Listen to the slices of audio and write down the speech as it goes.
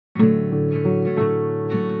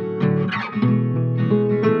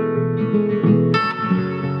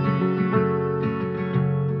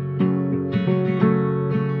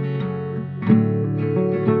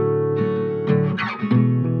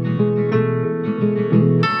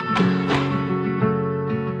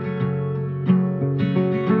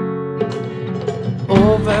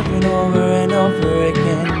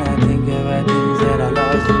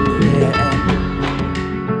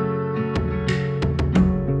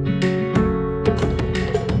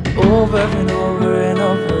over and over and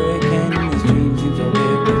over again. This dream seems so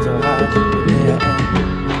big but so hard to put their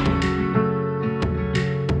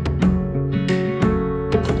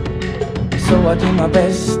end. So I do my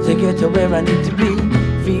best to get to where I need to be.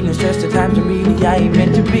 Feeling stressed at times and really I ain't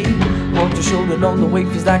meant to be. Hold your shoulder along the way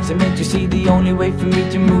feels like cement. You see the only way for me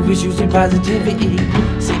to move is using positivity.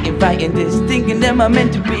 Sitting right in this thinking that I'm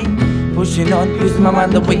meant to be. Pushing on, using my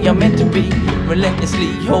mind the way I'm meant to be.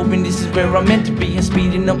 Relentlessly hoping this is where I'm meant to be. And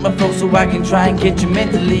speeding up my flow so I can try and get you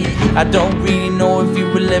mentally. I don't really know if you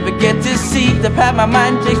will ever get to see the path my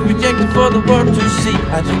mind takes projected for the world to see.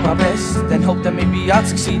 I do my best and hope that maybe I'll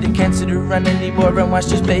succeed. I can't sit around anymore and watch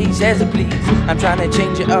this place as it bleeds. I'm trying to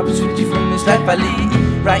change it up, switch it from this life I lead.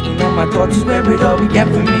 Writing all my thoughts is where it all began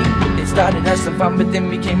for me. It started as some fun but then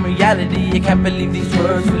became reality. I can't believe these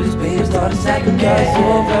words will display start a second guess.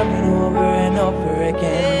 Over and over and over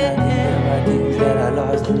again. I think about things that I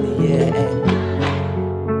lost in the end.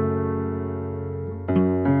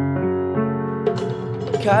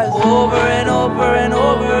 Cause over and over and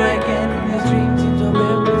over again, this dream seems so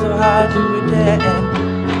real but so hard to pretend.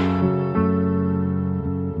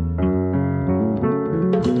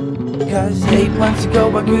 Cause 8 months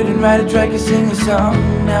ago I couldn't write a track or sing a song.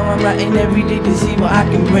 Now I'm writing every day to see what I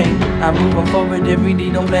can bring. I'm moving forward every day,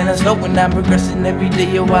 don't plan on slowing down. Progressing every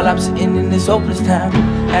day while I'm sitting in this hopeless town.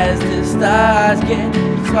 As the stars get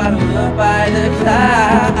swallowed up by the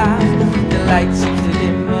clouds, the light seems to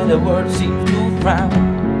dim and the world seems to frown.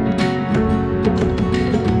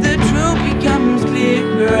 The truth becomes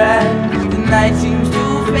clearer as the night seems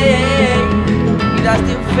to fade. But I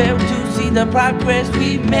still fail to see the progress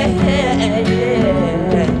we've made.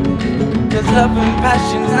 Cause love and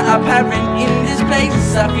passion's not apparent in this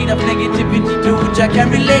place. I feed off negativity to which I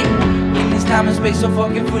can't relate. In this time and space so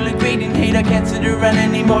fucking full of greed and hate, I can't sit around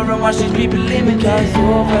anymore and watch these people imitate. Cause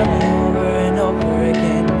over and over and over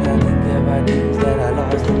again, I think about things that I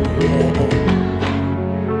lost in the end.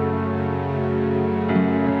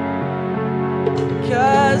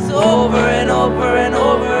 Cause over and over and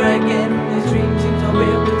over again, this dream seems so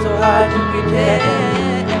real but so hard to pretend.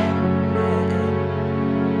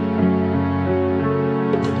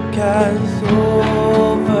 Cause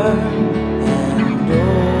over and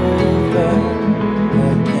over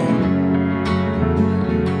again.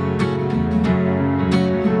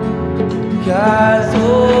 Cause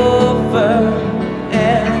over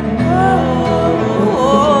and over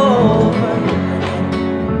again.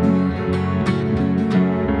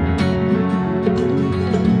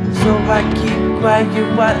 So I keep quiet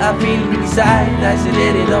what I feel inside.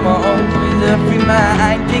 Isolated on my own with a free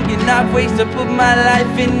mind, thinking of ways to put my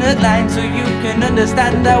life in the line, so you can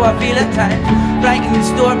understand how I feel at times. Writing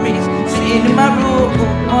stories, sitting in my room,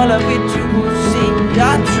 all of it you will see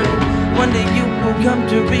are true. One day you will come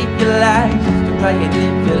to realize, to try and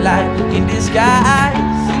live your life in disguise,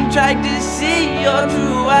 and try to see your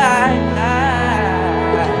true eyes,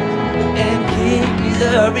 and keep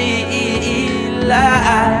the real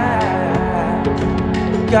life.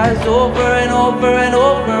 Cause over and over and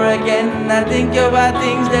over again, I think about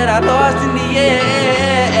things that I lost in the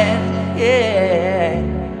end. Yeah.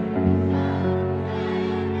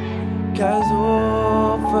 Cause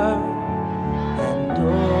over and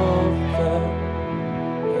over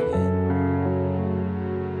again.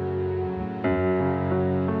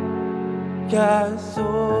 Cause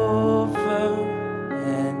over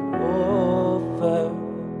and over